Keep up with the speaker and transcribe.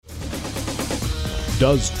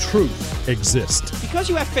Does truth exist? Because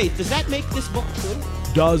you have faith, does that make this book true?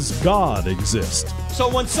 Does God exist?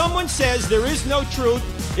 So when someone says there is no truth,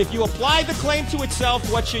 if you apply the claim to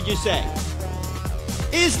itself, what should you say?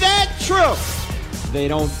 Is that true? They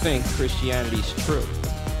don't think Christianity's true.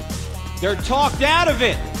 They're talked out of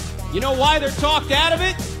it. You know why they're talked out of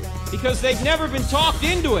it? Because they've never been talked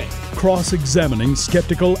into it. Cross-examining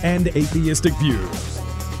skeptical and atheistic views.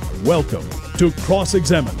 Welcome to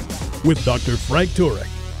Cross-Examine with Dr. Frank Turek.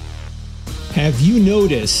 Have you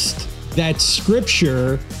noticed that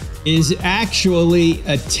Scripture is actually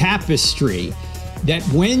a tapestry? That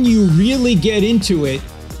when you really get into it,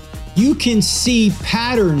 you can see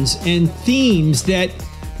patterns and themes that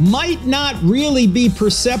might not really be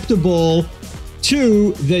perceptible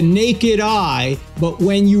to the naked eye, but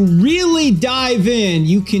when you really dive in,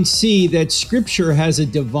 you can see that Scripture has a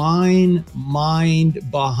divine mind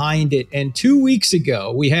behind it. And 2 weeks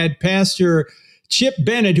ago, we had Pastor Chip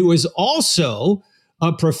Bennett, who is also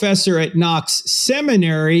a professor at Knox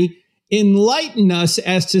Seminary, enlighten us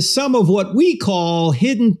as to some of what we call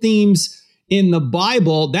hidden themes in the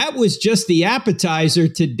Bible. That was just the appetizer.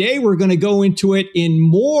 Today, we're going to go into it in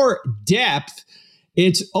more depth.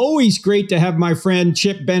 It's always great to have my friend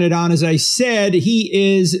Chip Bennett on. As I said,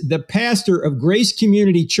 he is the pastor of Grace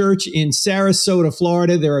Community Church in Sarasota,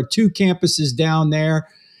 Florida. There are 2 campuses down there,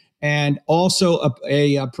 and also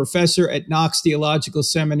a professor at Knox Theological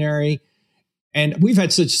Seminary. And we've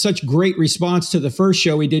had such great response to the first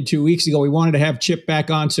show we did 2 weeks ago. We wanted to have Chip back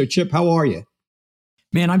on. So Chip, how are you?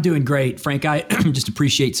 Man, I'm doing great, Frank. I just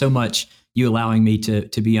appreciate so much you allowing me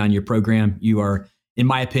to be on your program. You are, in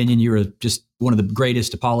my opinion, you're just one of the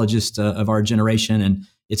greatest apologists of our generation, and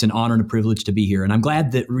it's an honor and a privilege to be here. And I'm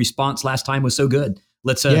glad that response last time was so good.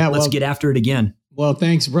 Let's get after it again. Well,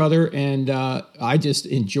 thanks, brother. And I just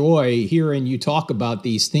enjoy hearing you talk about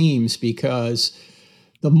these themes, because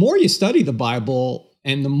the more you study the Bible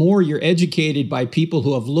and the more you're educated by people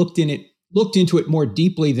who have looked into it more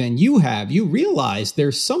deeply than you have, you realize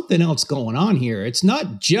there's something else going on here. It's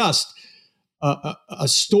not just a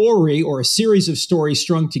story or a series of stories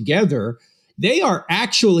strung together. They are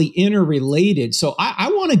actually interrelated. So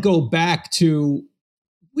I want to go back to,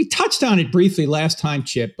 we touched on it briefly last time,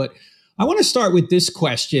 Chip, but I want to start with this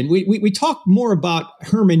question. We talked more about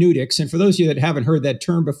hermeneutics, and for those of you that haven't heard that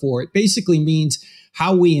term before, it basically means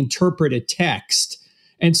how we interpret a text.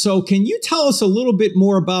 And so can you tell us a little bit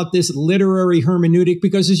more about this literary hermeneutic?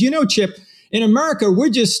 Because as you know, Chip, in America, we're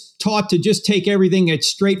just taught to just take everything at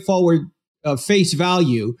straightforward face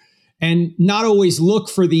value and not always look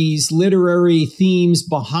for these literary themes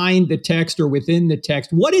behind the text or within the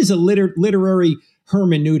text. What is a literary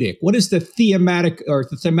hermeneutic? What is the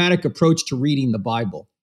thematic approach to reading the Bible?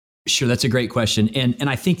 Sure, that's a great question. And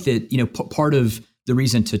I think that, part of the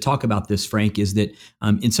reason to talk about this, Frank, is that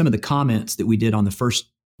in some of the comments that we did on the first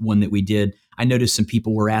one that we did, I noticed some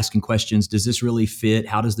people were asking questions. Does this really fit?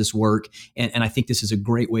 How does this work? And I think this is a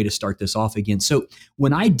great way to start this off again. So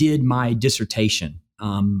when I did my dissertation,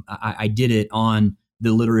 I did it on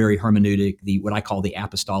the literary hermeneutic, what I call the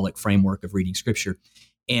apostolic framework of reading Scripture.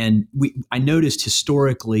 And I noticed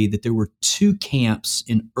historically that there were 2 camps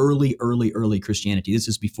in early Christianity. This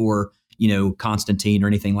is before, Constantine or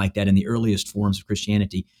anything like that. In the earliest forms of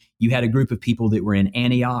Christianity, you had a group of people that were in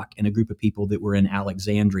Antioch and a group of people that were in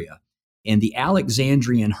Alexandria. And the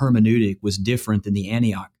Alexandrian hermeneutic was different than the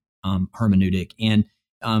Antioch hermeneutic. And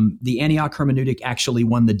the Antioch hermeneutic actually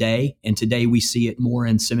won the day. And today we see it more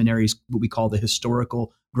in seminaries, what we call the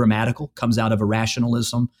historical grammatical, comes out of a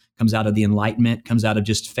rationalism, comes out of the Enlightenment, comes out of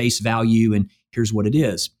just face value, and here's what it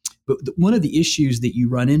is. But one of the issues that you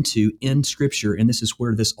run into in Scripture, and this is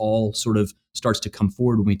where this all sort of starts to come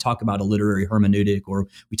forward when we talk about a literary hermeneutic or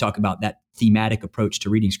we talk about that thematic approach to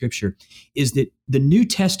reading Scripture, is that the New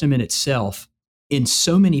Testament itself, in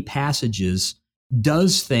so many passages,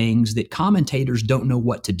 does things that commentators don't know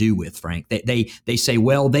what to do with, Frank. They say,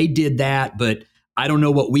 well, they did that, but I don't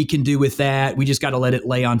know what we can do with that. We just got to let it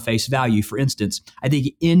lay on face value. For instance, I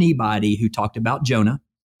think anybody who talked about Jonah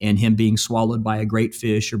and him being swallowed by a great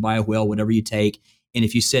fish or by a whale, whatever you take, and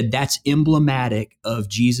if you said that's emblematic of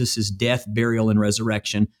Jesus's death, burial, and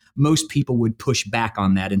resurrection, most people would push back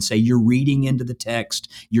on that and say, you're reading into the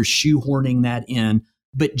text, you're shoehorning that in.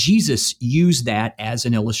 But Jesus used that as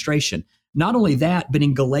an illustration. Not only that, but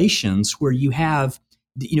in Galatians, where you have,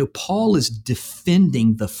 Paul is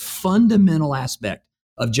defending the fundamental aspect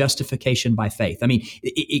of justification by faith. I mean,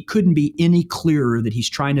 it couldn't be any clearer that he's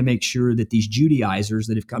trying to make sure that these Judaizers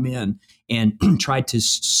that have come in and tried to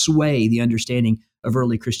sway the understanding of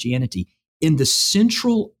early Christianity, in the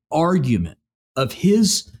central argument of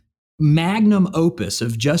his magnum opus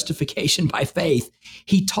of justification by faith,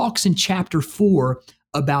 he talks in chapter 4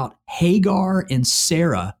 about Hagar and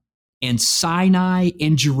Sarah and Sinai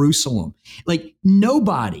and Jerusalem. Like,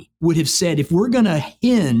 nobody would have said, if we're going to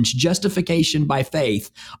hinge justification by faith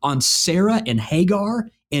on Sarah and Hagar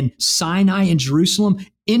and Sinai and Jerusalem,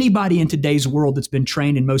 anybody in today's world that's been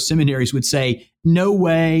trained in most seminaries would say, no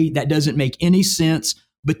way, that doesn't make any sense.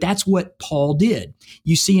 But that's what Paul did.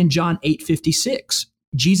 You see in John 8:56,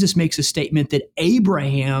 Jesus makes a statement that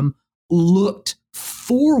Abraham looked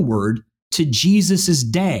forward to Jesus's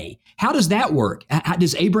day. How does that work?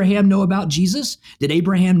 Does Abraham know about Jesus? Did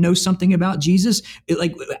Abraham know something about Jesus?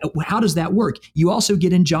 How does that work? You also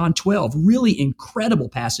get in John 12, really incredible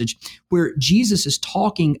passage where Jesus is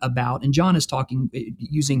talking about, and John is talking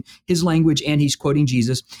using his language and he's quoting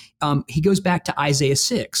Jesus. He goes back to Isaiah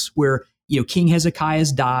 6, where King Hezekiah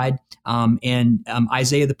has died, and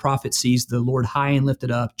Isaiah the prophet sees the Lord high and lifted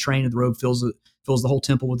up, train of the robe fills the whole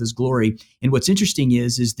temple with his glory. And what's interesting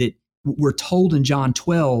is that we're told in John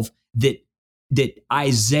 12 that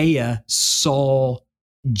Isaiah saw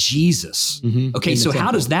Jesus. Mm-hmm. Okay, so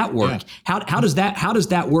how does that work? Yeah. How does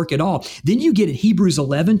that work at all? Then you get at Hebrews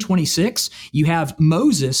 11:26, you have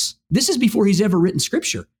Moses. This is before he's ever written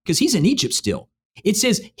scripture, because he's in Egypt still. It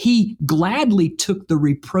says he gladly took the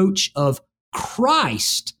reproach of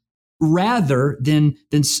Christ rather than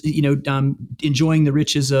enjoying the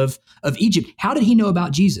riches of Egypt. How did he know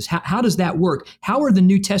about Jesus? How does that work? How are the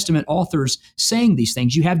New Testament authors saying these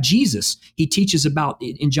things? You have Jesus. He teaches about,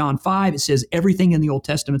 in John 5, it says everything in the Old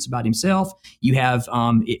Testament's about himself. You have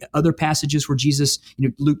other passages where Jesus,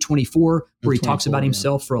 Luke 24, where he talks about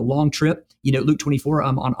himself for a long trip. Luke 24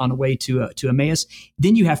 on the way to Emmaus.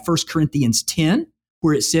 Then you have 1 Corinthians 10,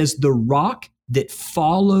 where it says the rock that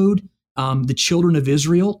followed the children of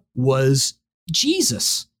Israel was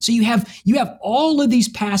Jesus. So you have all of these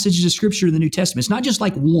passages of scripture in the New Testament. It's not just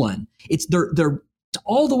like one. They're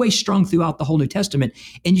all the way strung throughout the whole New Testament.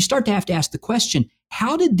 And you start to have to ask the question,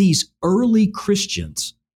 how did these early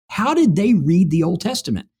Christians, how did they read the Old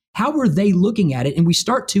Testament? How were they looking at it? And we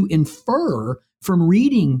start to infer from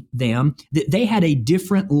reading them that they had a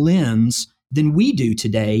different lens than we do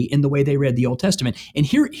today in the way they read the Old Testament. And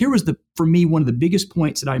here was for me, one of the biggest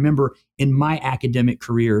points that I remember in my academic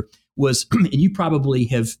career was, and you probably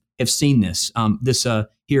have seen this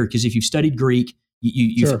here, because if you've studied Greek,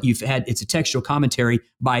 you've had, it's a textual commentary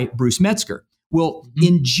by Bruce Metzger. Well,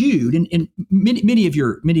 in Jude, and many of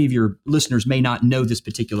your listeners may not know this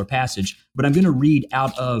particular passage, but I'm going to read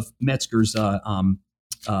out of Metzger's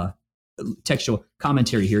textual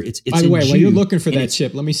commentary here. It's by the way, while you're looking for that,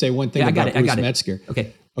 Chip, let me say one thing about Bruce Metzger.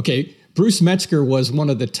 Okay. Bruce Metzger was one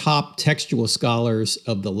of the top textual scholars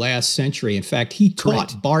of the last century. In fact, he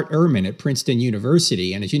taught Bart Ehrman at Princeton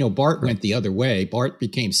University. And as you know, Bart went the other way. Bart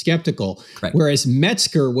became skeptical, whereas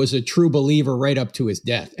Metzger was a true believer right up to his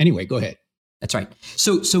death. Anyway, go ahead. That's right.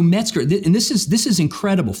 So Metzger, and this is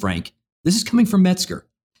incredible, Frank. This is coming from Metzger.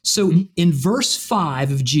 So in verse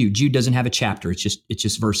 5 of Jude doesn't have a chapter. It's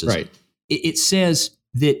just verses. Right. It says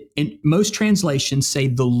that, in most translations say,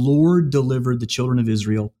 the Lord delivered the children of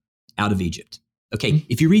Israel out of Egypt. Okay.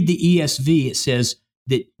 If you read the ESV, it says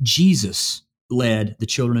that Jesus led the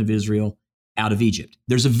children of Israel out of Egypt.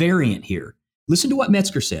 There's a variant here. Listen to what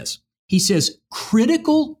Metzger says. He says,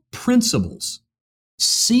 critical principles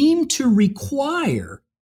seem to require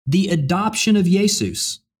the adoption of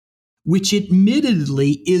Jesus, which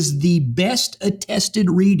admittedly is the best attested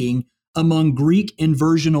reading among Greek and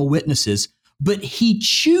versional witnesses, but he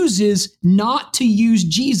chooses not to use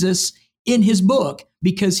Jesus in his book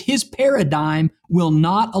because his paradigm will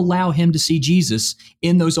not allow him to see Jesus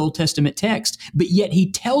in those Old Testament texts, but yet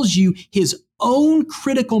he tells you his own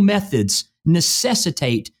critical methods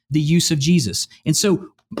necessitate the use of Jesus. And so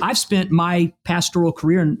I've spent my pastoral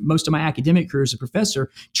career and most of my academic career as a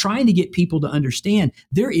professor trying to get people to understand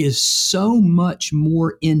there is so much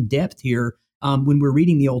more in depth here when we're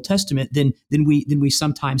reading the Old Testament than we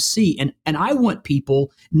sometimes see. And I want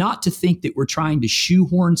people not to think that we're trying to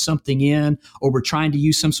shoehorn something in or we're trying to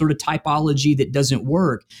use some sort of typology that doesn't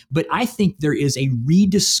work. But I think there is a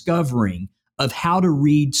rediscovering of how to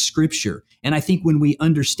read Scripture. And I think when we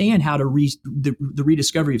understand how to read the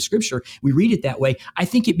rediscovery of Scripture, we read it that way, I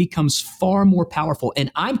think it becomes far more powerful.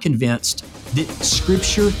 And I'm convinced that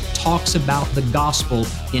Scripture talks about the gospel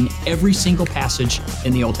in every single passage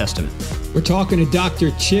in the Old Testament. We're talking to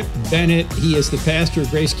Dr. Chip Bennett. He is the pastor of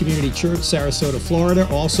Grace Community Church, Sarasota, Florida,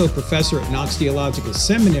 also professor at Knox Theological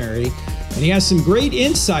Seminary. And he has some great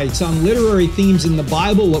insights on literary themes in the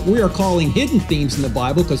Bible, what we are calling hidden themes in the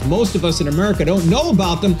Bible, because most of us in America don't know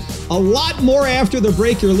about them. A lot more after the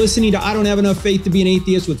break. You're listening to I Don't Have Enough Faith to Be an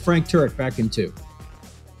Atheist with Frank Turek. Back in 2.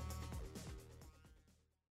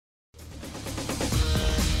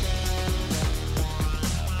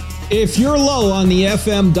 If you're low on the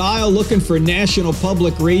FM dial looking for National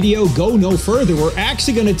Public Radio, go no further. We're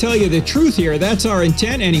actually going to tell you the truth here. That's our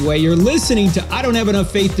intent anyway. You're listening to I Don't Have Enough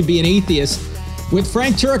Faith to Be an Atheist with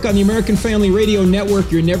Frank Turek on the American Family Radio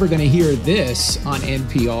Network. You're never going to hear this on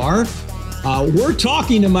NPR. We're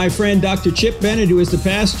talking to my friend, Dr. Chip Bennett, who is the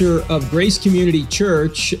pastor of Grace Community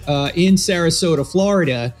Church in Sarasota,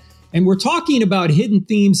 Florida. And we're talking about hidden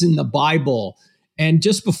themes in the Bible. And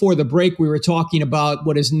just before the break, we were talking about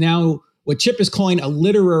what Chip is calling a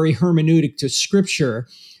literary hermeneutic to Scripture,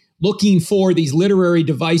 looking for these literary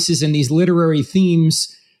devices and these literary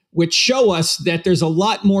themes, which show us that there's a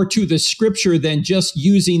lot more to the Scripture than just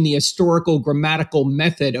using the historical grammatical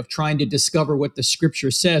method of trying to discover what the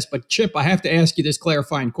Scripture says. But Chip, I have to ask you this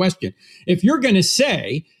clarifying question. If you're going to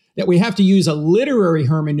say that we have to use a literary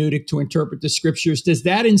hermeneutic to interpret the Scriptures, does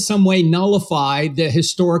that in some way nullify the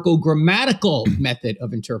historical grammatical method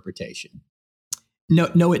of interpretation?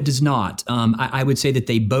 No, it does not. I would say that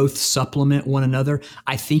they both supplement one another.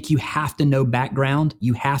 I think you have to know background.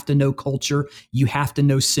 You have to know culture. You have to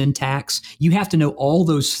know syntax. You have to know all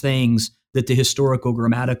those things that the historical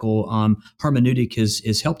grammatical hermeneutic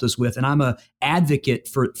has helped us with. And I'm an advocate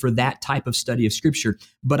for that type of study of Scripture.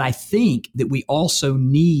 But I think that we also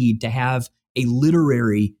need to have a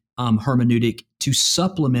literary hermeneutic to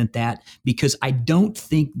supplement that, because I don't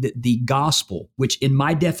think that the gospel, which in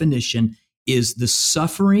my definition is the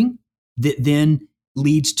suffering that then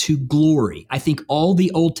leads to glory. I think all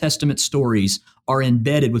the Old Testament stories are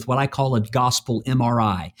embedded with what I call a gospel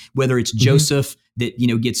MRI, whether it's Joseph that,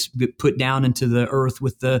 gets put down into the earth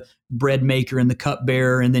with the bread maker and the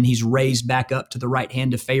cupbearer, and then he's raised back up to the right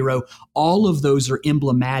hand of Pharaoh. All of those are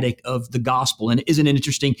emblematic of the gospel. And isn't it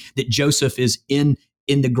interesting that Joseph is in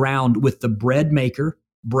the ground with the bread maker,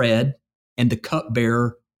 bread, and the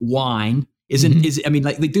cupbearer, wine?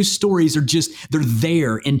 Those stories are just, they're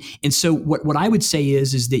there. And so what I would say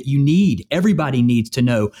is that everybody needs to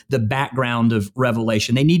know the background of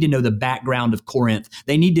Revelation. They need to know the background of Corinth.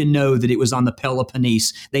 They need to know that it was on the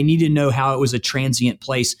Peloponnese. They need to know how it was a transient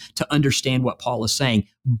place to understand what Paul is saying.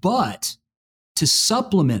 But to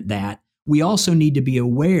supplement that, we also need to be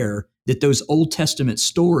aware that those Old Testament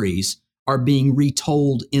stories are being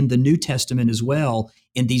retold in the New Testament as well.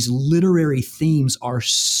 And these literary themes are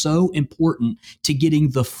so important to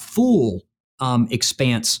getting the full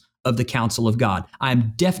expanse of the counsel of God.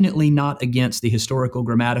 I'm definitely not against the historical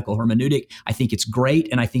grammatical hermeneutic. I think it's great,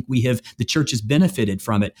 and I think the church has benefited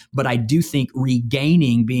from it. But I do think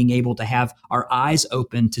regaining being able to have our eyes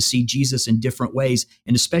open to see Jesus in different ways,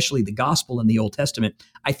 and especially the gospel in the Old Testament,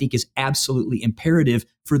 I think is absolutely imperative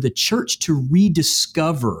for the church to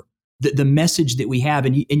rediscover the message that we have.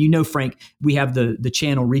 And Frank, we have the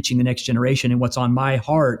channel Reaching the Next Generation. And what's on my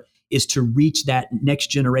heart is to reach that next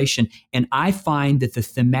generation. And I find that the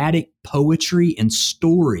thematic poetry and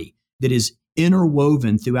story that is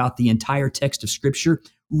interwoven throughout the entire text of Scripture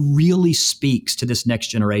really speaks to this next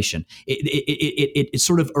generation. It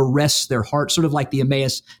sort of arrests their heart, sort of like the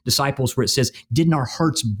Emmaus disciples, where it says, didn't our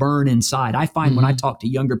hearts burn inside? I find when I talk to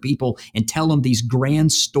younger people and tell them these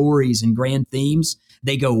grand stories and grand themes,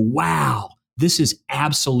 they go, wow, this is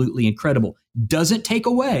absolutely incredible. Doesn't take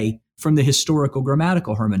away from the historical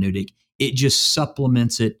grammatical hermeneutic. It just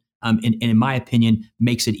supplements it, and in my opinion,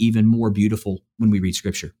 makes it even more beautiful when we read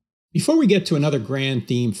Scripture. Before we get to another grand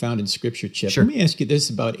theme found in Scripture, Chip, Sure. Let me ask you this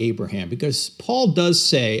about Abraham, because Paul does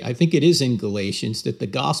say, I think it is in Galatians, that the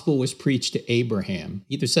gospel was preached to Abraham.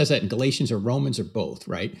 Either says that in Galatians or Romans or both,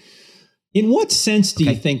 right? In what sense do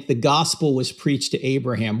you think the gospel was preached to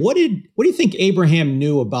Abraham? What do you think Abraham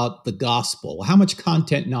knew about the gospel? How much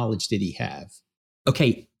content knowledge did he have?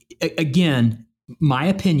 Okay, again, my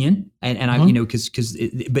opinion, and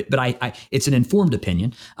I, it's an informed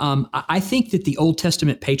opinion. I think that the Old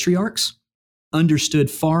Testament patriarchs understood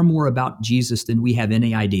far more about Jesus than we have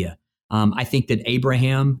any idea. I think that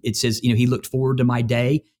Abraham, it says, he looked forward to my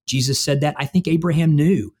day. Jesus said that. I think Abraham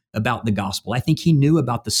knew about the gospel. I think he knew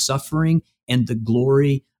about the suffering and the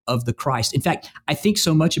glory of the Christ. In fact, I think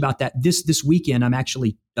so much about that. This weekend, I'm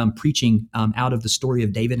actually preaching out of the story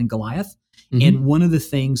of David and Goliath. Mm-hmm. And one of the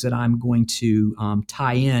things that I'm going to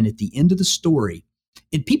tie in at the end of the story,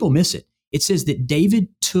 and people miss it, it says that David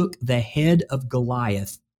took the head of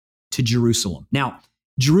Goliath to Jerusalem. Now,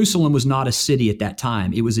 Jerusalem was not a city at that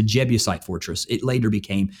time. It was a Jebusite fortress. It later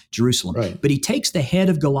became Jerusalem. Right. But he takes the head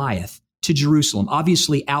of Goliath to Jerusalem,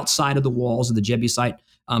 obviously outside of the walls of the Jebusite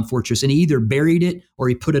fortress, and he either buried it or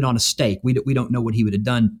he put it on a stake. We don't know what he would have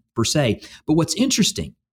done per se. But what's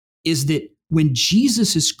interesting is that when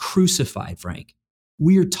Jesus is crucified, Frank,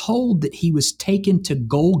 we are told that he was taken to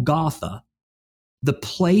Golgotha, the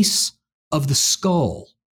place of the skull.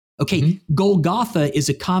 Okay, Golgotha is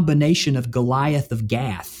a combination of Goliath of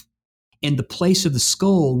Gath, and the place of the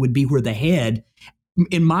skull would be where the head.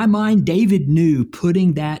 In my mind, David knew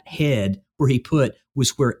putting that head where he put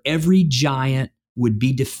was where every giant would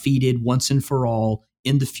be defeated once and for all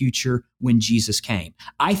in the future when Jesus came.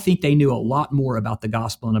 I think they knew a lot more about the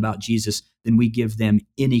gospel and about Jesus than we give them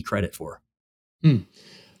any credit for.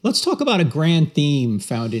 Let's talk about a grand theme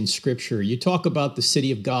found in Scripture. You talk about the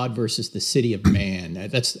city of God versus the city of man.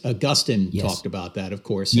 That's Augustine talked about that, of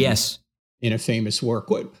course. In a famous work.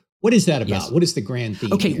 What is that about? Yes. What is the grand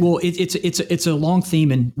theme? Okay, here? well, it's a long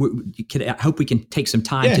theme, and I hope we can take some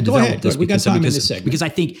time to develop this. We got time in this segment. Because I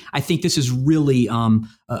think this is really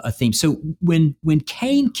a theme. So when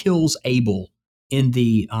Cain kills Abel in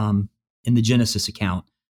the Genesis account,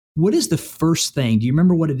 what is the first thing? Do you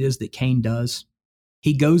remember what it is that Cain does?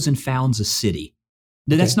 He goes and founds a city.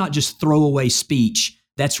 Now, that's not just throwaway speech.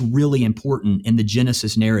 That's really important in the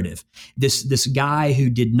Genesis narrative. This guy who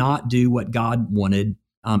did not do what God wanted.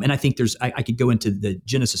 And I think I could go into the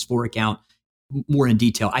Genesis 4 account more in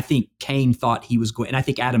detail. I think Cain thought he was going, and I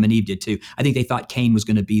think Adam and Eve did too. I think they thought Cain was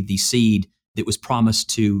going to be the seed that was promised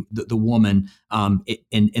to the woman. And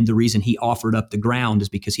the reason he offered up the ground is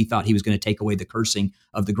because he thought he was going to take away the cursing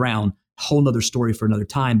of the ground. Whole nother story for another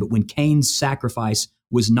time. But when Cain's sacrifice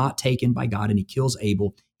was not taken by God and he kills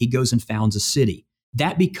Abel, he goes and founds a city.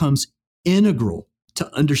 That becomes integral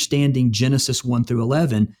to understanding Genesis 1 through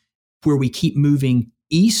 11, where we keep moving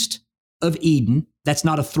east of Eden. That's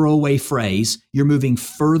not a throwaway phrase. You're moving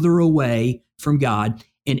further away from God.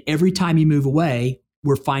 And every time you move away,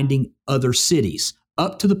 we're finding other cities,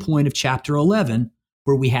 up to the point of chapter 11,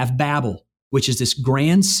 where we have Babel, which is this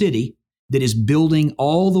grand city that is building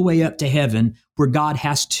all the way up to heaven, where God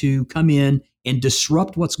has to come in and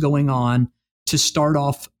disrupt what's going on to start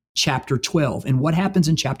off chapter 12. And what happens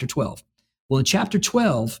in chapter 12? Well, in chapter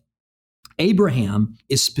 12, Abraham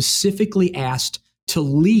is specifically asked to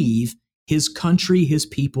leave his country, his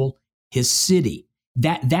people, his city.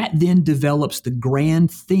 That then develops the grand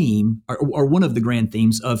theme, or one of the grand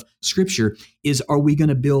themes of Scripture, is, are we going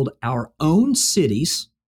to build our own cities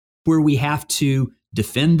where we have to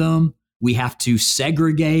defend them, we have to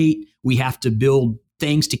segregate, we have to build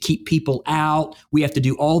things to keep people out, we have to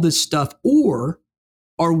do all this stuff, or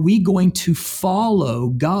are we going to follow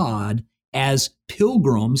God as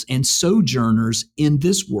pilgrims and sojourners in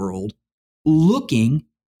this world, looking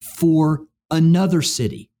for another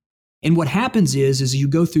city? And what happens is you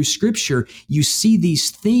go through Scripture, you see these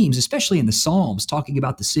themes, especially in the Psalms, talking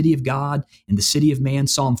about the city of God and the city of man.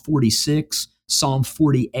 Psalm 46, Psalm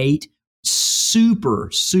 48, super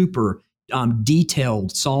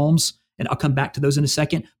detailed Psalms. And I'll come back to those in a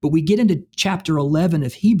second. But we get into chapter 11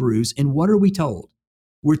 of Hebrews, and what are we told?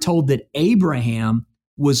 We're told that Abraham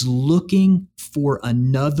was looking for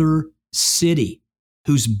another city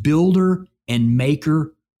whose builder and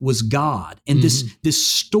maker was God. And this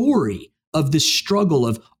story of this struggle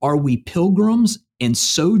of, are we pilgrims and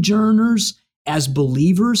sojourners as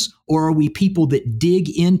believers, or are we people that dig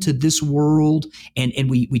into this world and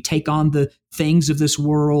we take on the things of this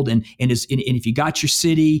world? And if you got your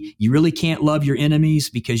city, you really can't love your enemies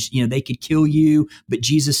because they could kill you. But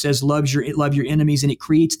Jesus says, love your enemies, and it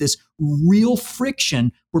creates this real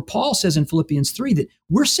friction where Paul says in Philippians 3 that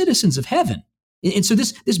we're citizens of heaven. And so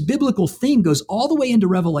this biblical theme goes all the way into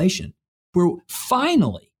Revelation, where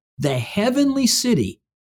finally the heavenly city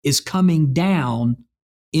is coming down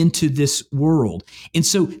into this world. And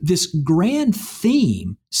so this grand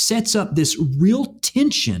theme sets up this real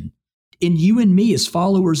tension in you and me as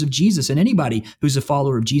followers of Jesus, and anybody who's a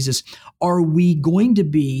follower of Jesus. Are we going to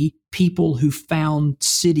be people who found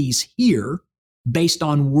cities here based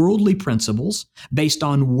on worldly principles, based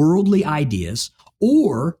on worldly ideas,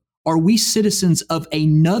 or are we citizens of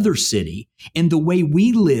another city, and the way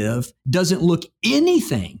we live doesn't look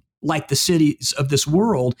anything like the cities of this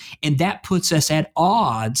world, and that puts us at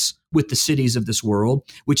odds with the cities of this world,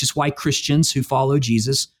 which is why Christians who follow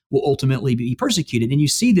Jesus will ultimately be persecuted. And you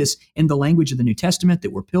see this in the language of the New Testament,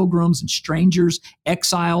 that we're pilgrims and strangers,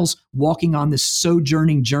 exiles, walking on this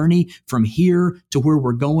sojourning journey from here to where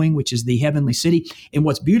we're going, which is the heavenly city. And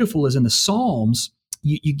what's beautiful is in the Psalms,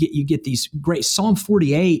 you get these great Psalm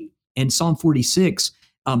 48 and Psalm 46,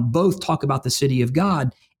 both talk about the city of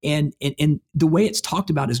God. And the way it's talked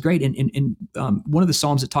about is great. And one of the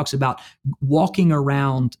Psalms, it talks about walking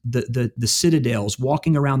around the citadels,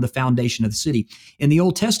 walking around the foundation of the city. In the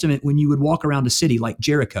Old Testament, when you would walk around a city like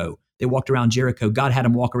Jericho, they walked around Jericho. God had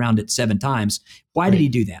them walk around it 7 times. Why did he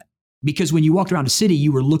do that? Because when you walked around a city,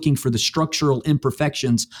 you were looking for the structural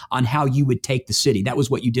imperfections on how you would take the city. That was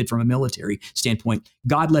what you did from a military standpoint.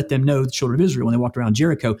 God let them know, the children of Israel, when they walked around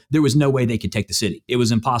Jericho, there was no way they could take the city. It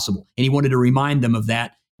was impossible. And he wanted to remind them of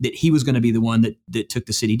that he was going to be the one that took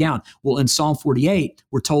the city down. Well, in Psalm 48,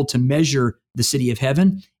 we're told to measure the city of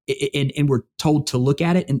heaven, and we're told to look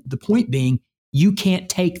at it. And the point being, you can't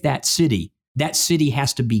take that city. That city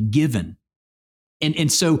has to be given.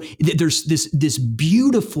 And so there's this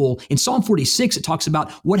beautiful, in Psalm 46, it talks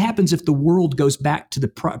about what happens if the world goes back to the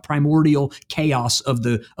primordial chaos of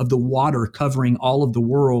the water covering all of the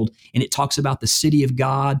world. And it talks about the city of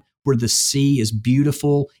God, where the sea is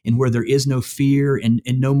beautiful and where there is no fear and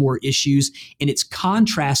no more issues. And it's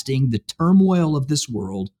contrasting the turmoil of this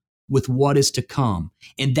world with what is to come.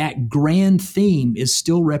 And that grand theme is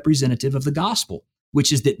still representative of the gospel,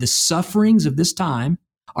 which is that the sufferings of this time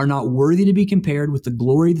are not worthy to be compared with the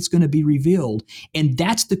glory that's going to be revealed. And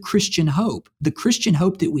that's the Christian hope. The Christian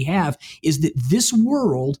hope that we have is that this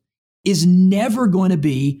world is never going to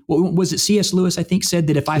be, what was it C.S. Lewis, I think, said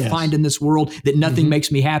that if I find in this world that nothing makes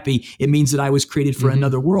me happy, it means that I was created for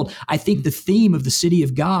another world. I think the theme of the city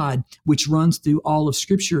of God, which runs through all of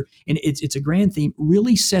Scripture, and it's a grand theme,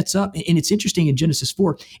 really sets up, and it's interesting in Genesis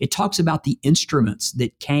 4, it talks about the instruments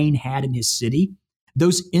that Cain had in his city.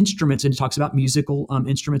 Those instruments, and it talks about musical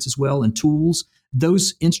instruments as well and tools,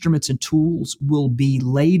 those instruments and tools will be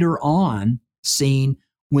later on seen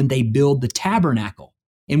when they build the tabernacle.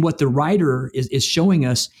 And what the writer is showing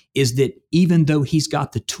us is that even though he's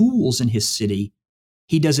got the tools in his city,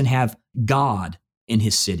 he doesn't have God in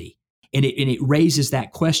his city. And it raises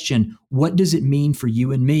that question, what does it mean for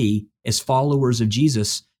you and me as followers of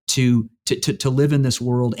Jesus to live in this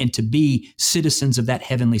world and to be citizens of that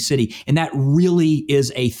heavenly city? And that really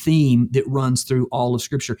is a theme that runs through all of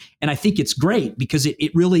Scripture. And I think it's great because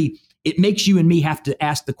it makes you and me have to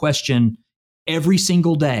ask the question every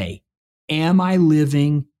single day, am I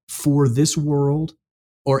living for this world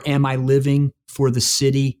or am I living for the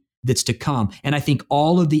city that's to come? And I think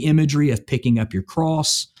all of the imagery of picking up your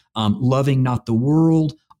cross, loving not the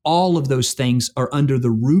world, all of those things are under the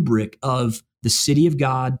rubric of the city of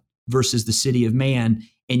God versus the city of man.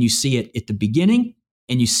 And you see it at the beginning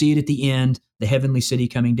and you see it at the end, the heavenly city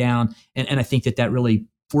coming down. And I think that really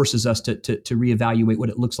forces us to reevaluate what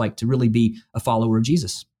it looks like to really be a follower of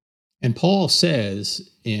Jesus. And Paul says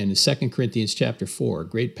in 2 Corinthians chapter 4, a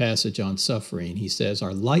great passage on suffering, he says,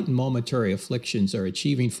 our light and momentary afflictions are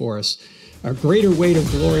achieving for us a greater weight of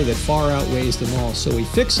glory that far outweighs them all. So we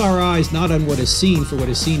fix our eyes not on what is seen, for what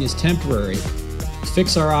is seen is temporary. We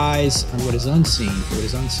fix our eyes on what is unseen, for what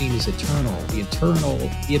is unseen is eternal.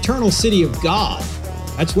 The eternal city of God.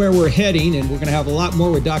 That's where we're heading, and we're going to have a lot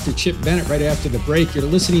more with Dr. Chip Bennett right after the break. You're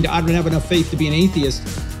listening to I Don't Have Enough Faith to Be an Atheist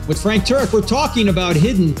with Frank Turek. We're talking about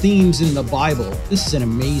hidden themes in the Bible. This is an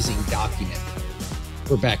amazing document.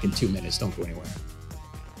 We're back in 2 minutes. Don't go anywhere.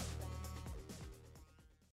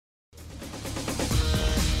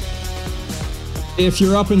 If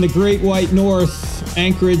you're up in the Great White North,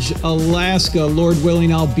 Anchorage, Alaska, Lord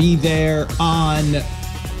willing, I'll be there on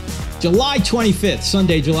July 25th,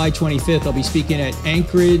 Sunday, July 25th. I'll be speaking at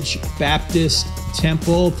Anchorage Baptist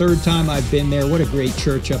Temple. Third time I've been there. What a great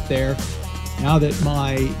church up there. Now that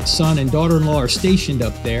my son and daughter-in-law are stationed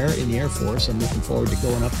up there in the Air Force, I'm looking forward to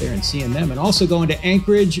going up there and seeing them. And also going to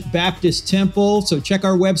Anchorage Baptist Temple. So check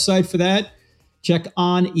our website for that. Check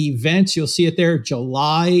on events. You'll see it there,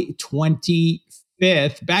 July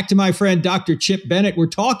 25th. Back to my friend, Dr. Chip Bennett. We're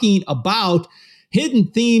talking about hidden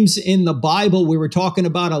themes in the Bible. We were talking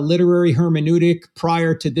about a literary hermeneutic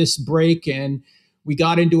prior to this break, and we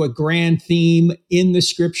got into a grand theme in the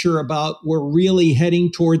Scripture about we're really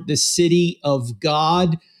heading toward the city of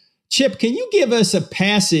God. Chip, can you give us a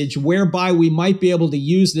passage whereby we might be able to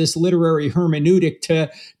use this literary hermeneutic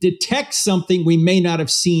to detect something we may not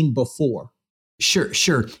have seen before?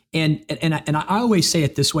 Sure. And I always say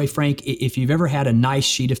it this way, Frank, if you've ever had a nice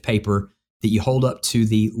sheet of paper that you hold up to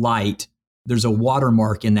the light, there's a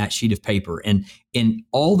watermark in that sheet of paper. And in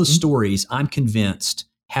all the stories, I'm convinced,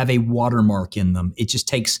 have a watermark in them. It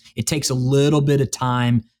takes a little bit of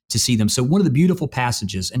time to see them. So one of the beautiful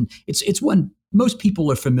passages, and it's one most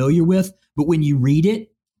people are familiar with, but when you read it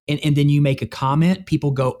and then you make a comment, people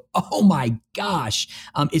go, oh my gosh,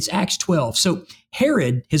 it's Acts 12. So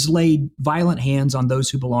Herod has laid violent hands on those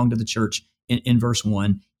who belong to the church in verse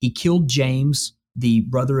 1. He killed James, the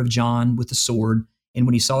brother of John, with a sword. And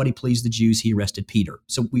when he saw it, he pleased the Jews, he arrested Peter.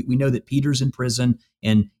 So we know that Peter's in prison.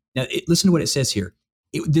 And now listen to what it says here.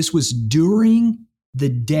 This was during the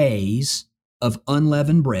days of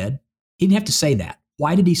unleavened bread. He didn't have to say that.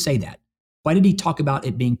 Why did he say that? Why did he talk about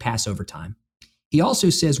it being Passover time? He also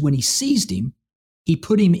says when he seized him, he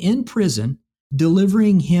put him in prison,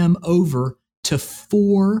 delivering him over to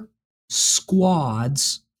 4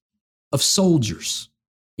 squads of soldiers.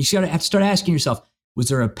 You have to start asking yourself, was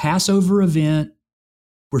there a Passover event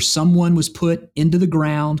where someone was put into the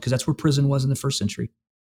ground, because that's where prison was in the first century,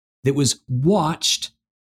 that was watched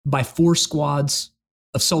by 4 squads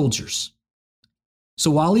of soldiers?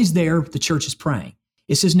 So while he's there, the church is praying.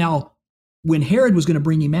 It says, now, when Herod was going to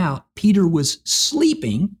bring him out, Peter was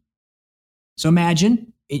sleeping. So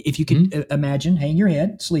imagine, if you can imagine, hang your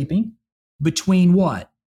head, sleeping, between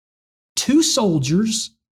what? 2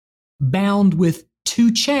 soldiers bound with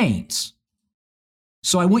 2 chains.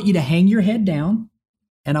 So I want you to hang your head down,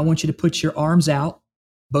 and I want you to put your arms out,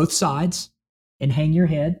 both sides, and hang your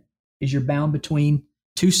head as you're bound between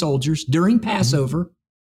 2 soldiers during Passover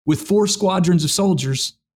with 4 squadrons of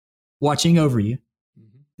soldiers watching over you.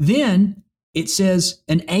 Then it says,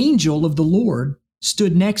 an angel of the Lord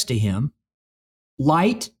stood next to him.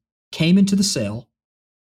 Light came into the cell.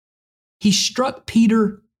 He struck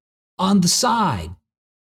Peter on the side.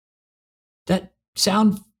 That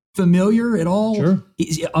sound familiar at all? Sure.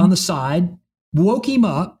 He's on the side, woke him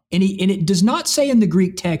up, and it does not say in the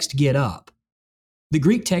Greek text, get up. The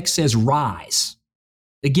Greek text says rise.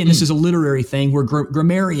 Again, this is a literary thing where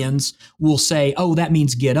grammarians will say, oh, that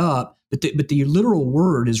means get up, but the literal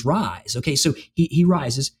word is rise. Okay, so he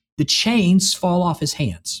rises. The chains fall off his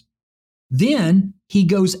hands. Then he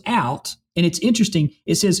goes out, and it's interesting.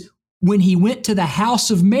 It says, when he went to the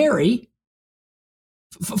house of Mary,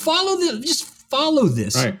 follow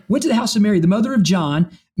this. Right. Went to the house of Mary, the mother of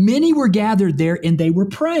John. Many were gathered there, and they were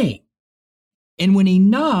praying. And when he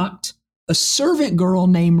knocked, a servant girl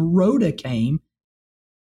named Rhoda came.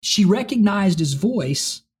 She recognized his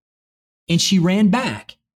voice, and she ran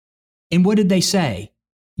back. And what did they say?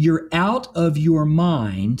 You're out of your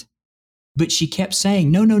mind. But she kept saying,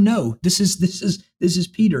 no, this is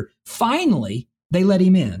Peter. Finally, they let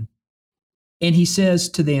him in. And he says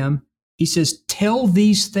to them, tell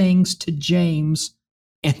these things to James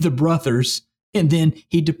and the brothers, and then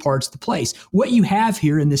he departs the place. What you have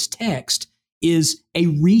here in this text is a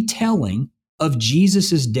retelling of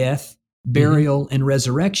Jesus's death, burial, and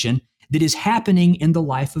resurrection that is happening in the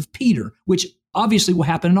life of Peter, which obviously will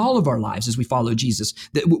happen in all of our lives as we follow Jesus,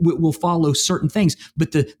 that we'll follow certain things.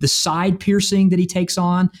 But the side piercing that he takes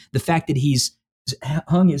on, the fact that he's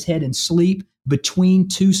hung his head in sleep between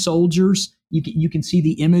 2 soldiers, you can see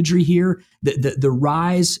the imagery here, the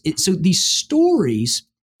rise. So these stories,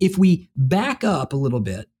 if we back up a little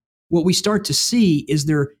bit, what we start to see is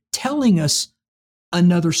they're telling us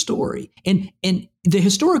another story. And the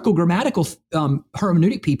historical grammatical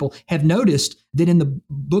hermeneutic people have noticed that in the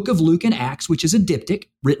book of Luke and Acts, which is a diptych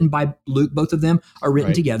written by Luke, both of them are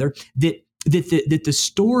written together, that the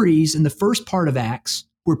stories in the first part of Acts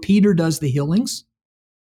where Peter does the healings,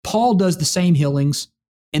 Paul does the same healings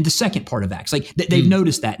in the second part of Acts. Like they've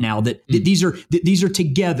noticed that now, that these are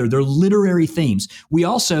together. They're literary themes. We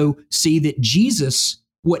also see that Jesus,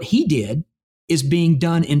 what he did is being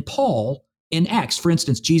done in Paul in Acts. For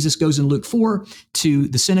instance, Jesus goes in Luke 4 to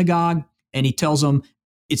the synagogue and he tells them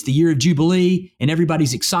it's the year of Jubilee and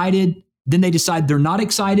everybody's excited. Then they decide they're not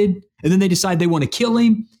excited. And then they decide they want to kill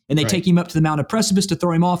him and they take him up to the Mount of Precipice to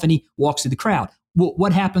throw him off, and he walks through the crowd. Well,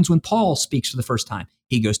 what happens when Paul speaks for the first time?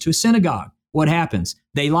 He goes to a synagogue. What happens?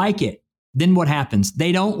 They like it. Then what happens?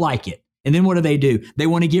 They don't like it. And then what do? They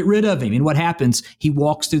want to get rid of him. And what happens? He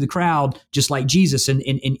walks through the crowd just like Jesus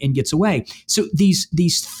and gets away. So these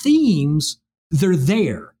themes, they're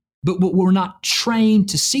there, but we're not trained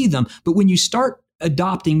to see them. But when you start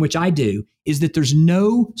adopting, which I do, is that there's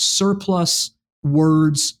no surplus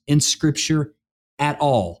words in Scripture at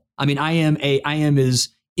all. I mean, I am as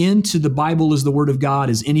into the Bible as the Word of God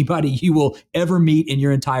as anybody you will ever meet in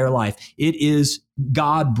your entire life. It is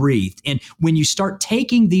God breathed. And when you start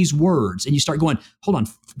taking these words and you start going, hold on,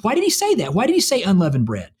 why did he say that? Why did he say unleavened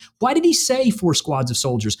bread? Why did he say 4 squads of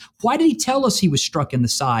soldiers? Why did he tell us he was struck in the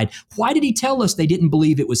side? Why did he tell us they didn't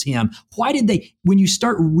believe it was him? Why did they? When you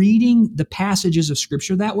start reading the passages of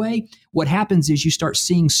Scripture that way, what happens is you start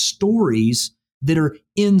seeing stories that are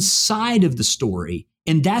inside of the story.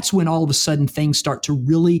 And that's when all of a sudden things start to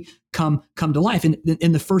really come to life. And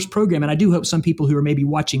in the first program, and I do hope some people who are maybe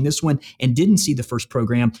watching this one and didn't see the first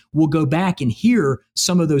program will go back and hear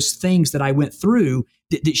some of those things that I went through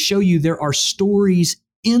that show you there are stories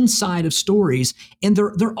inside of stories, and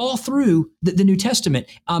they're all through the New Testament,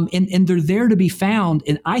 and they're there to be found.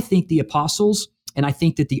 And I think the apostles, and I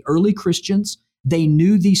think that the early Christians, they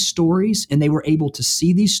knew these stories and they were able to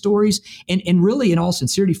see these stories. And really, in all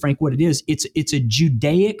sincerity, Frank, what it is, it's a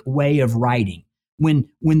Judaic way of writing. When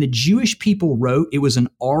the Jewish people wrote, it was an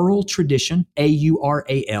oral tradition,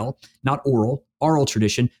 A-U-R-A-L, not oral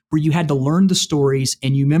tradition, where you had to learn the stories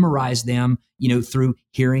and you memorized them, through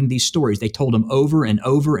hearing these stories. They told them over and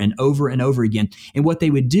over and over and over again. And what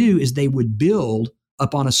they would do is they would build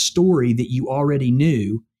upon a story that you already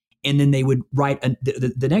knew, and then they would write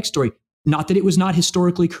the next story. Not that it was not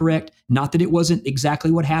historically correct, not that it wasn't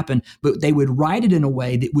exactly what happened, but they would write it in a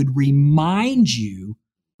way that would remind you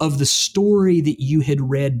of the story that you had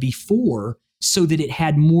read before, so that it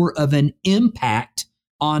had more of an impact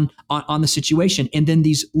on the situation. And then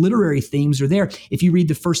these literary themes are there. If you read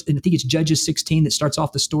the first, and I think it's Judges 16 that starts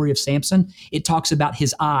off the story of Samson, it talks about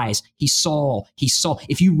his eyes. He saw.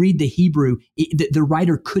 If you read the Hebrew, the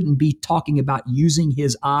writer couldn't be talking about using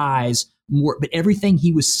his eyes more, but everything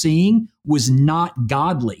he was seeing was not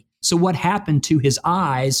godly. So what happened to his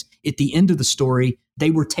eyes at the end of the story?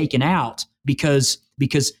 They were taken out because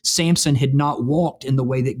Samson had not walked in the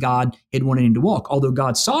way that God had wanted him to walk. Although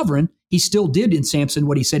God's sovereign, he still did in Samson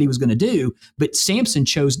what he said he was going to do, but Samson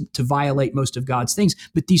chose to violate most of God's things.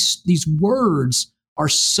 But these words are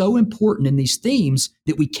so important in these themes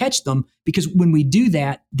that we catch them, because when we do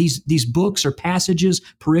that, these books or passages,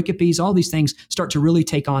 pericopes, all these things start to really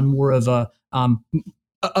take on more of a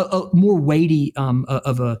more weighty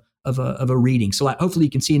of a reading. So hopefully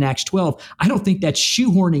you can see in Acts 12, I don't think that's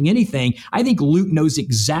shoehorning anything. I think Luke knows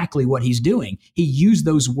exactly what he's doing. He used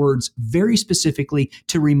those words very specifically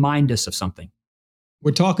to remind us of something.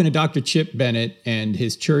 We're talking to Dr. Chip Bennett, and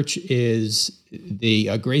his church is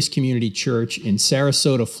the Grace Community Church in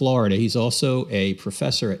Sarasota, Florida. He's also a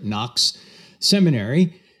professor at Knox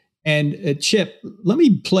Seminary. And Chip, let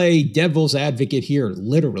me play devil's advocate here,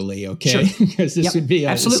 literally, okay? Sure. Because this would be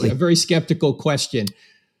a very skeptical question.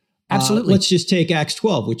 Absolutely. Let's just take Acts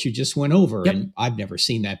 12, which you just went over. Yep. And I've never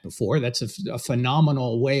seen that before. That's a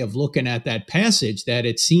phenomenal way of looking at that passage, that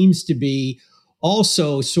it seems to be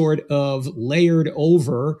also sort of layered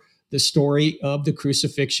over the story of the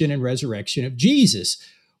crucifixion and resurrection of Jesus.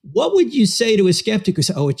 What would you say to a skeptic who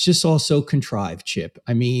says, oh, it's just all so contrived, Chip?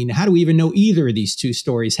 I mean, how do we even know either of these two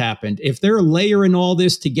stories happened? If they're layering all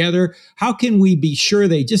this together, how can we be sure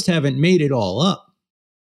they just haven't made it all up?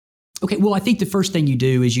 Okay, well, I think the first thing you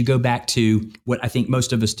do is you go back to what I think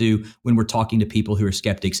most of us do when we're talking to people who are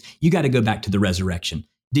skeptics. You got to go back to the resurrection.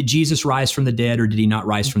 Did Jesus rise from the dead, or did he not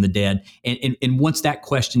rise from the dead? And once that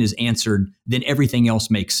question is answered, then everything else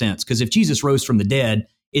makes sense. Because if Jesus rose from the dead,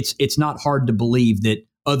 it's not hard to believe that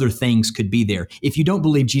other things could be there. If you don't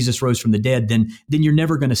believe Jesus rose from the dead, then you're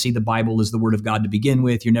never going to see the Bible as the Word of God to begin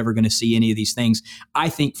with. You're never going to see any of these things. I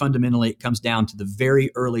think fundamentally it comes down to the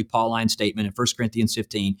very early Pauline statement in 1 Corinthians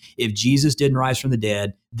 15. If Jesus didn't rise from the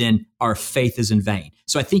dead, then our faith is in vain.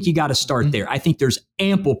 So I think you got to start there. I think there's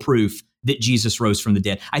ample proof that Jesus rose from the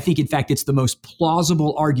dead. I think, in fact, it's the most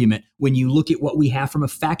plausible argument when you look at what we have from a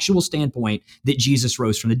factual standpoint that Jesus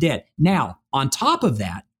rose from the dead. Now, on top of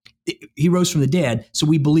that, he rose from the dead, so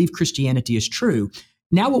we believe Christianity is true.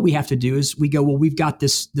 Now what we have to do is we go, well, we've got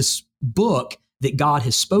this book that God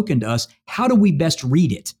has spoken to us. How do we best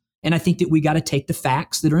read it? And I think that we got to take the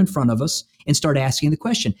facts that are in front of us and start asking the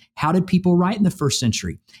question, how did people write in the first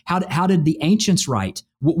century? How did the ancients write?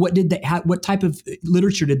 What type of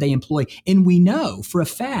literature did they employ? And we know for a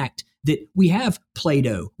fact that we have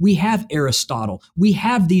Plato, we have Aristotle, we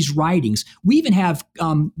have these writings. We even have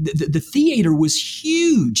the theater was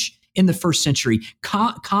huge in the first century.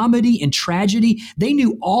 Comedy and tragedy, they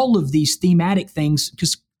knew all of these thematic things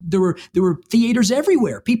because there were theaters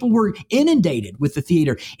everywhere. People were inundated with the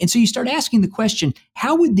theater. And so you start asking the question,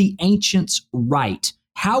 how would the ancients write?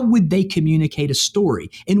 How would they communicate a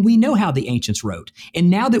story? And we know how the ancients wrote. And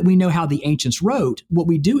now that we know how the ancients wrote, what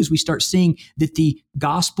we do is we start seeing that the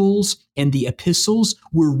Gospels and the epistles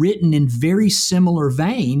were written in very similar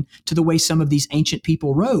vein to the way some of these ancient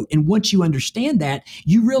people wrote. And once you understand that,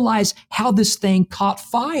 you realize how this thing caught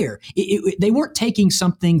fire. They weren't taking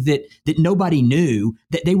something that nobody knew,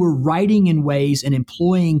 that they were writing in ways and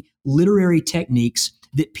employing literary techniques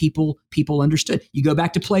that people understood. You go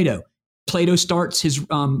back to Plato. Plato starts his his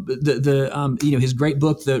great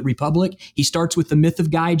book, The Republic. He starts with the myth of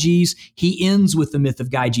Gyges. He ends with the myth of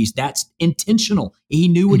Gyges. That's intentional. He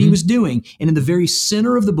knew what he was doing. And in the very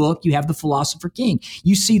center of the book, you have the philosopher king.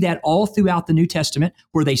 You see that all throughout the New Testament,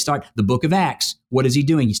 where they start the book of Acts. What is he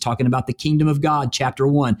doing? He's talking about the kingdom of God, chapter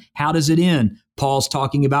 1. How does it end? Paul's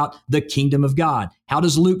talking about the kingdom of God. How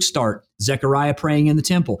does Luke start? Zechariah praying in the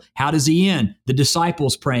temple. How does he end? The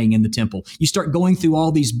disciples praying in the temple. You start going through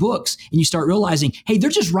all these books and you start realizing, hey, they're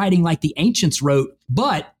just writing like the ancients wrote.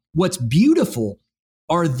 But what's beautiful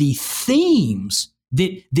are the themes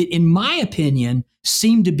that in my opinion,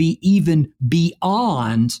 seem to be even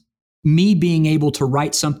beyond me being able to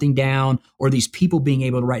write something down or these people being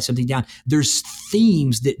able to write something down. There's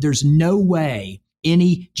themes that there's no way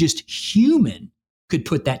any just human could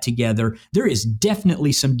put that together. There is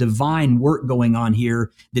definitely some divine work going on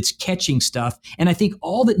here that's catching stuff. And I think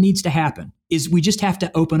all that needs to happen is we just have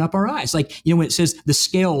to open up our eyes. Like, when it says the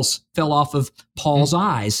scales fell off of Paul's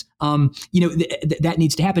eyes, that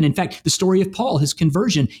needs to happen. In fact, the story of Paul, his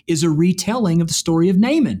conversion, is a retelling of the story of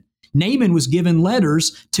Naaman. Naaman was given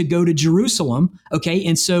letters to go to Jerusalem. Okay.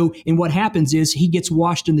 And what happens is he gets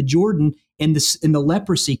washed in the Jordan and the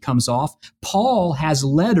leprosy comes off. Paul has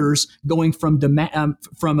letters going from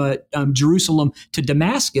Jerusalem to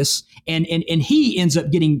Damascus, and he ends up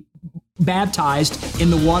getting baptized in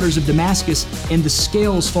the waters of Damascus, and the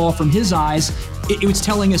scales fall from his eyes. It was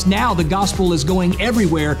telling us now the gospel is going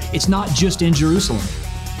everywhere. It's not just in Jerusalem.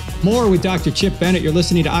 More with Dr. Chip Bennett. You're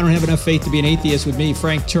listening to I Don't Have Enough Faith to Be an Atheist with me,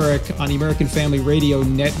 Frank Turek, on the American Family Radio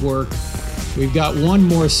Network. We've got one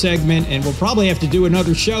more segment, and we'll probably have to do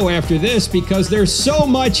another show after this because there's so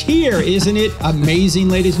much here. Isn't it amazing,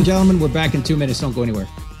 ladies and gentlemen? We're back in 2 minutes. Don't go anywhere.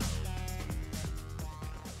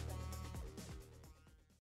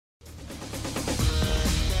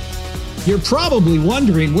 You're probably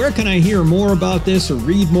wondering, where can I hear more about this or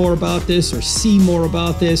read more about this or see more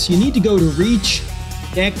about this? You need to go to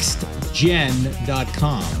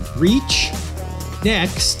reachnextgen.com.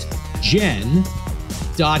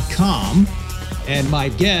 reachnextgen.com. And my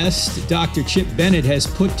guest, Dr. Chip Bennett, has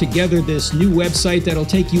put together this new website that'll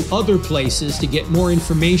take you other places to get more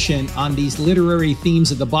information on these literary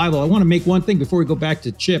themes of the Bible. I want to make one thing before we go back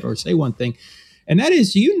to Chip, or say one thing. And that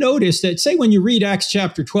is, you notice that, say, when you read Acts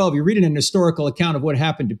chapter 12, you're reading an historical account of what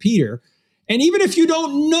happened to Peter. And even if you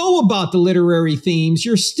don't know about the literary themes,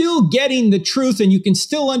 you're still getting the truth, and you can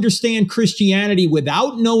still understand Christianity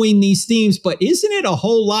without knowing these themes. But isn't it a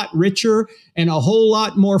whole lot richer and a whole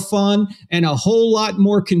lot more fun and a whole lot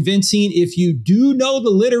more convincing if you do know the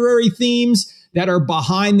literary themes that are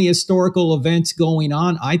behind the historical events going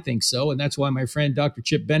on? I think so. And that's why my friend Dr.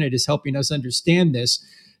 Chip Bennett is helping us understand this.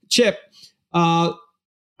 Chip,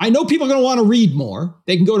 I know people are going to want to read more.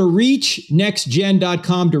 They can go to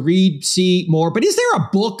reachnextgen.com to read, see more. But is there a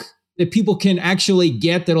book that people can actually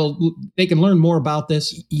get they can learn more about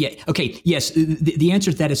this? Yeah. Okay. Yes. The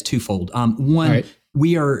answer to that is twofold. One, right.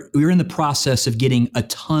 We're in the process of getting a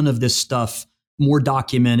ton of this stuff more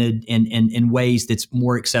documented and in ways that's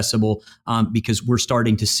more accessible, because we're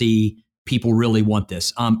starting to see people really want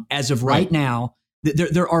this. As of right now,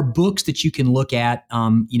 there are books that you can look at,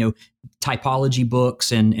 typology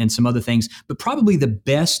books and some other things, but probably the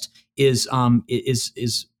best is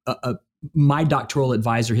my doctoral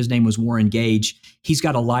advisor. His name was Warren Gage. He's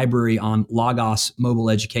got a library on Logos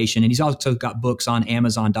mobile education, and he's also got books on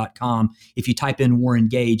Amazon.com. If you type in Warren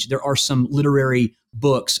Gage, there are some literary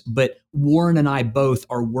books, but Warren and I both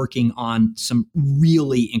are working on some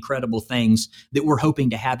really incredible things that we're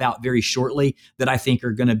hoping to have out very shortly that I think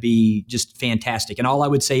are going to be just fantastic. And all I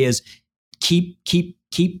would say is keep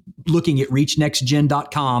looking at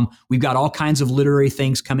reachnextgen.com. We've got all kinds of literary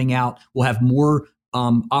things coming out. We'll have more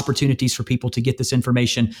opportunities for people to get this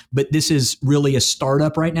information, but this is really a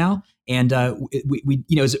startup right now. And we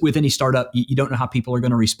as with any startup, you don't know how people are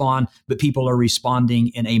going to respond, but people are responding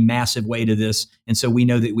in a massive way to this. And so we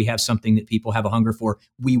know that we have something that people have a hunger for.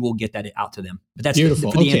 We will get that out to them. But that's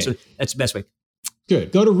beautiful. For the answer. That's the best way.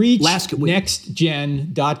 Good. Go to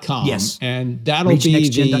reachnextgen.com. Yes. And that'll be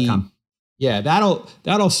reachnextgen.com. Yeah,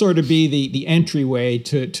 that'll sort of be the entryway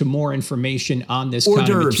to more information on this kind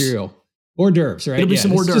of material. Hors d'oeuvres, right? It'll be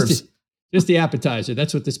some hors d'oeuvres. Just the appetizer.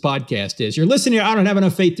 That's what this podcast is. You're listening to I Don't Have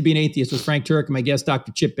Enough Faith to Be an Atheist with Frank Turek and my guest,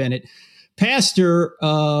 Dr. Chip Bennett, pastor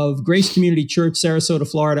of Grace Community Church, Sarasota,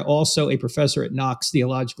 Florida, also a professor at Knox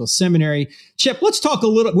Theological Seminary. Chip, let's talk a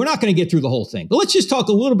little. We're not going to get through the whole thing, but let's just talk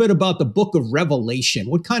a little bit about the book of Revelation.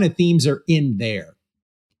 What kind of themes are in there?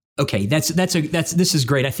 Okay, this is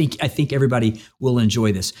great. I think everybody will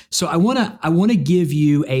enjoy this. So I want to give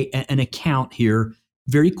you an account here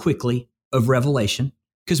very quickly of Revelation,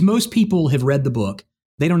 because most people have read the book.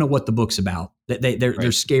 They don't know what the book's about.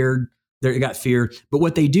 They're scared. They got fear. But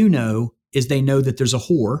what they do know is they know that there's a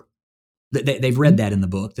whore. They've read that in the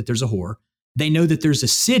book, that there's a whore. They know that there's a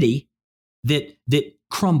city that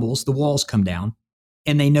crumbles, the walls come down,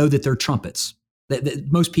 and they know that there are trumpets.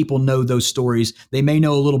 Most people know those stories. They may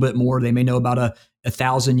know a little bit more. They may know about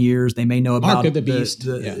 1,000 years. They may know about Mark of the Beast,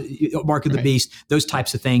 Mark of the Beast, those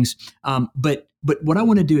types of things. But what I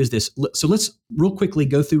want to do is this. So let's real quickly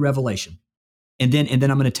go through Revelation, and then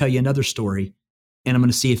I'm going to tell you another story, and I'm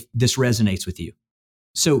going to see if this resonates with you.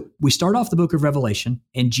 So we start off the book of Revelation,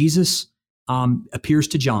 and Jesus appears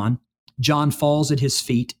to John. John falls at his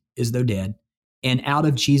feet as though dead, and out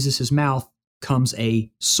of Jesus's mouth comes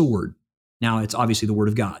a sword. Now, it's obviously the word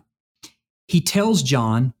of God. He tells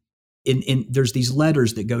John, there's these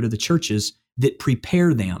letters that go to the churches that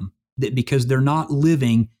prepare them, that because they're not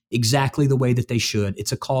living exactly the way that they should.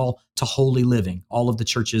 It's a call to holy living, all of the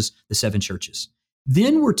churches, the 7 churches.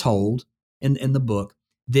 Then we're told in the book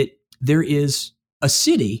that there is a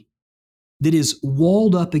city that is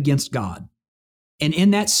walled up against God. And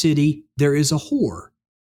in that city, there is a whore.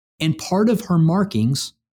 And part of her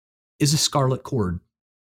markings is a scarlet cord.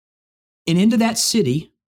 And into that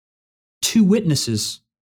city, 2 witnesses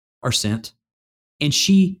are sent. And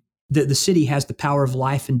the city has the power of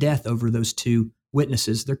life and death over those 2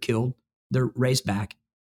 witnesses. They're killed. They're raised back.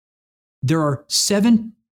 There are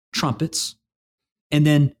 7 trumpets. And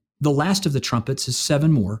then the last of the trumpets is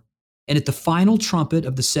 7 more. And at the final trumpet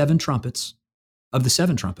of the 7 trumpets,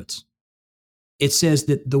 it says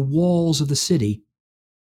that the walls of the city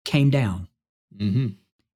came down. Mm-hmm.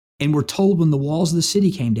 And we're told when the walls of the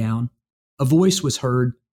city came down, a voice was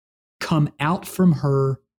heard, "Come out from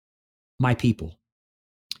her, my people."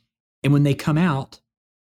 And when they come out,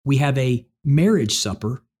 we have a marriage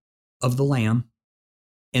supper of the Lamb.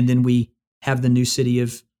 And then we have the new city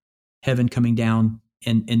of heaven coming down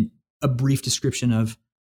and a brief description of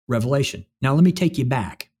Revelation. Now, let me take you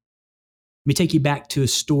back. Let me take you back to a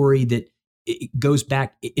story that it goes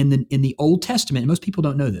back in the Old Testament. And most people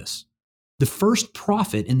don't know this. The first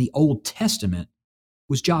prophet in the Old Testament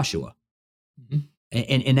was Joshua. Mm-hmm.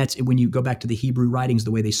 And that's when you go back to the Hebrew writings,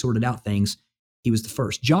 the way they sorted out things, he was the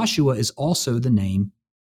first. Joshua is also the name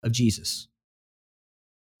of Jesus.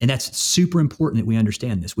 And that's super important that we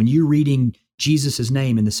understand this. When you're reading Jesus'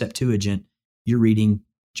 name in the Septuagint, you're reading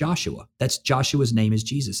Joshua. That's Joshua's name is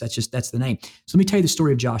Jesus. That's the name. So let me tell you the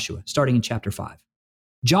story of Joshua, starting in chapter 5.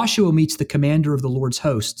 Joshua meets the commander of the Lord's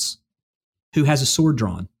hosts, who has a sword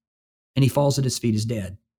drawn, and he falls at his feet as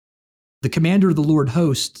dead. The commander of the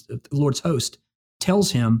Lord's host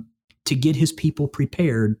tells him to get his people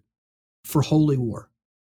prepared for holy war,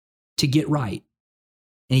 to get right.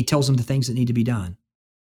 And he tells them the things that need to be done.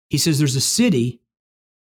 He says, there's a city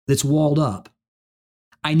that's walled up.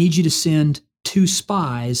 I need you to send 2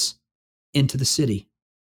 spies into the city.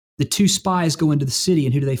 The 2 spies go into the city,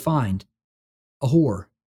 and who do they find? A whore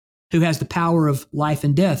who has the power of life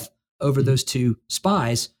and death over those 2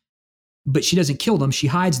 spies, but she doesn't kill them. She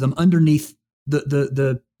hides them underneath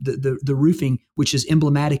the roofing, which is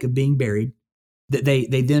emblematic of being buried. That they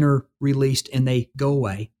then are released and they go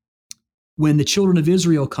away. When the children of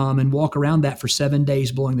Israel come and walk around that for 7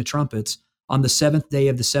 days blowing the trumpets, on the 7th day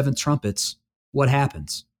of the 7th trumpets, what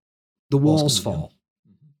happens? The walls fall.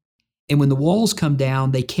 And when the walls come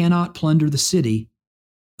down, they cannot plunder the city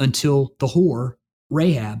until the whore,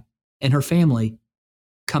 Rahab, and her family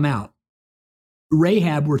come out.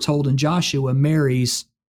 Rahab, we're told in Joshua, marries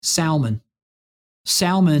Salmon.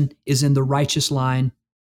 Salmon is in the righteous line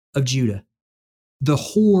of Judah. The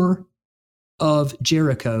whore of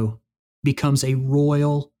Jericho becomes a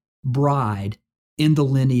royal bride in the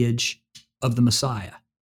lineage of the Messiah.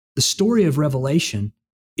 The story of Revelation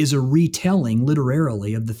is a retelling,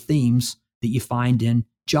 literally, of the themes that you find in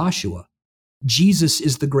Joshua. Jesus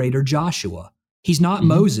is the greater Joshua. He's not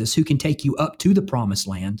Moses who can take you up to the promised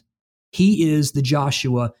land. He is the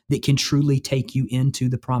Joshua that can truly take you into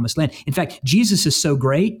the promised land. In fact, Jesus is so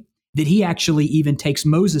great that he actually even takes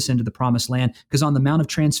Moses into the promised land, because on the Mount of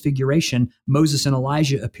Transfiguration, Moses and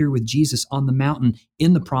Elijah appear with Jesus on the mountain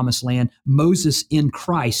in the promised land. Moses in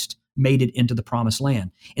Christ made it into the promised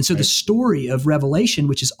land. And so the story of Revelation,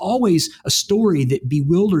 which is always a story that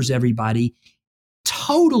bewilders everybody,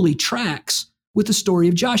 totally tracks with the story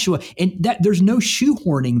of Joshua. And that there's no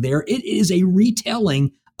shoehorning there. It is a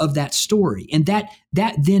retelling of that story. And that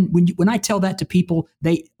then, when I tell that to people,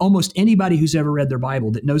 almost anybody who's ever read their Bible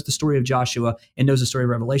that knows the story of Joshua and knows the story of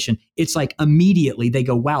Revelation, it's like immediately they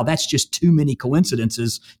go, wow, that's just too many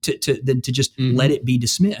coincidences to just let it be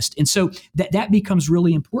dismissed. And so that becomes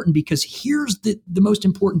really important, because here's the most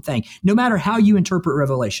important thing. No matter how you interpret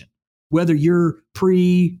Revelation, whether you're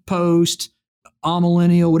pre, post,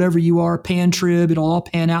 amillennial, whatever you are, pan-trib, it'll all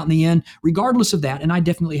pan out in the end. Regardless of that, and I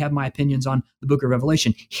definitely have my opinions on the book of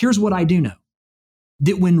Revelation, here's what I do know.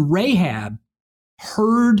 That when Rahab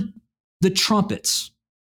heard the trumpets,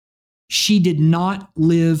 She did not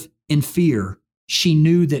live in fear. She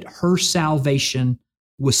knew that her salvation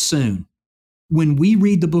was soon. When we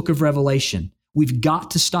read the book of Revelation, we've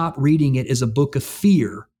got to stop reading it as a book of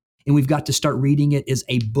fear, and we've got to start reading it as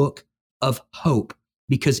a book of hope,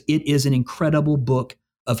 because it is an incredible book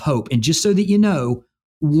of hope. And just so that you know,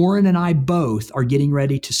 Warren and I both are getting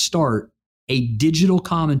ready to start a digital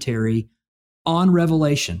commentary on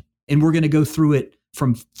Revelation, and we're going to go through it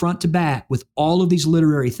from front to back with all of these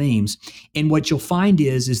literary themes. And what you'll find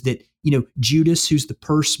is that, Judas, who's the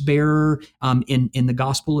purse bearer in the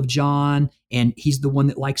Gospel of John, and he's the one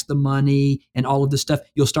that likes the money and all of this stuff,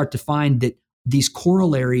 you'll start to find that these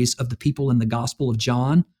corollaries of the people in the Gospel of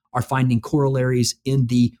John are finding corollaries in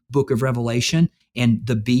the book of Revelation, and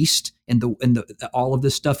the beast and the all of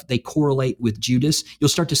this stuff, they correlate with Judas. You'll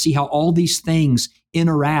start to see how all these things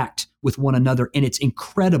interact with one another, and it's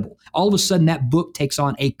incredible. All of a sudden, that book takes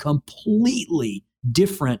on a completely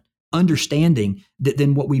different understanding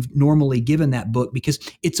than what we've normally given that book, because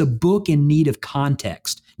it's a book in need of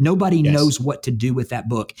context. Nobody knows what to do with that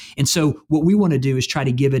book. And so what we want to do is try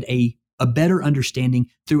to give it a better understanding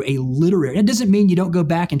through a literary. It doesn't mean you don't go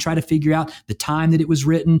back and try to figure out the time that it was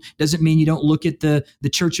written. Doesn't mean you don't look at the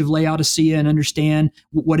Church of Laodicea and understand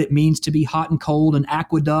what it means to be hot and cold and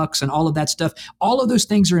aqueducts and all of that stuff. All of those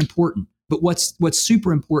things are important. But what's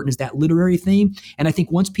super important is that literary theme. And I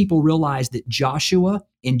think once people realize that Joshua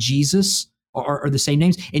and Jesus are the same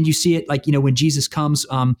names, and you see it like, when Jesus comes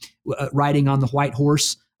riding on the white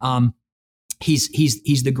horse, he's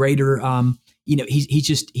the greater,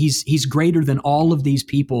 he's greater than all of these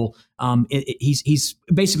people. He's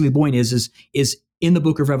basically, the point is in the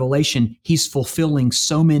book of Revelation, he's fulfilling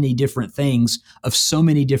so many different things of so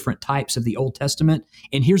many different types of the Old Testament.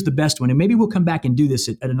 And here's the best one, and maybe we'll come back and do this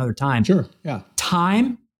at another time. Sure, yeah.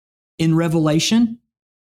 Time in Revelation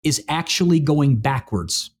is actually going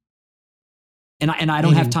backwards. And I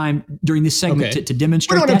don't have time during this segment to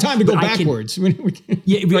demonstrate that. We don't have time to go backwards.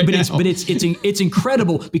 It's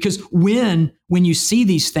incredible, because when you see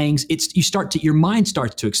these things, your mind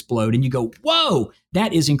starts to explode, and you go, whoa,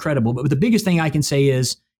 that is incredible. But the biggest thing I can say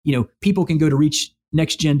is, people can go to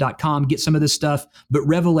reachnextgen.com, get some of this stuff, but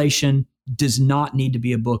Revelation does not need to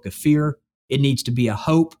be a book of fear. It needs to be a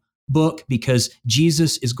hope book, because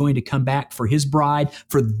Jesus is going to come back for his bride.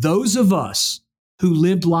 For those of us who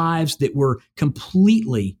lived lives that were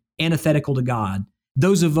completely antithetical to God,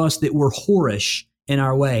 those of us that were whorish in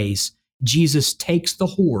our ways, Jesus takes the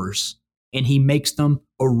whores and he makes them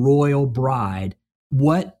a royal bride.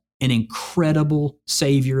 What an incredible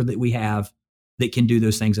Savior that we have that can do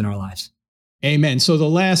those things in our lives. Amen. So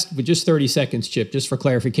with just 30 seconds, Chip, just for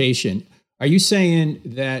clarification, are you saying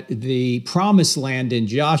that the promised land in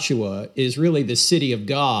Joshua is really the city of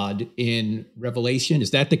God in Revelation?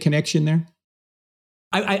 Is that the connection there?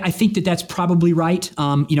 I think that's probably right.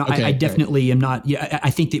 I definitely am not. Yeah, I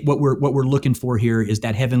think that what we're looking for here is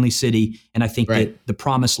that heavenly city, and I think that the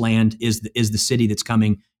promised land is the city that's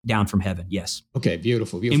coming down from heaven. Yes. Okay.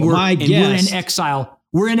 Beautiful. And we're in exile.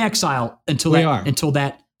 We're in exile until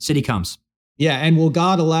that city comes. Yeah. And will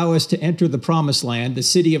God allow us to enter the promised land, the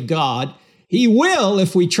city of God? He will,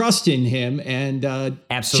 if we trust in him. And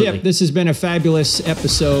absolutely, Chip, this has been a fabulous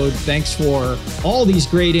episode. Thanks for all these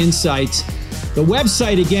great insights. The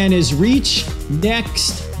website, again, is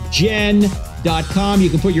reachnextgen.com. You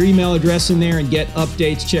can put your email address in there and get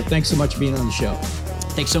updates. Chip, thanks so much for being on the show.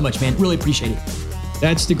 Thanks so much, man. Really appreciate it.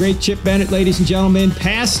 That's the great Chip Bennett, ladies and gentlemen,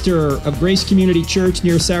 pastor of Grace Community Church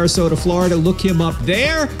near Sarasota, Florida. Look him up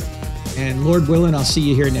there. And Lord willing, I'll see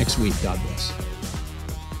you here next week. God bless.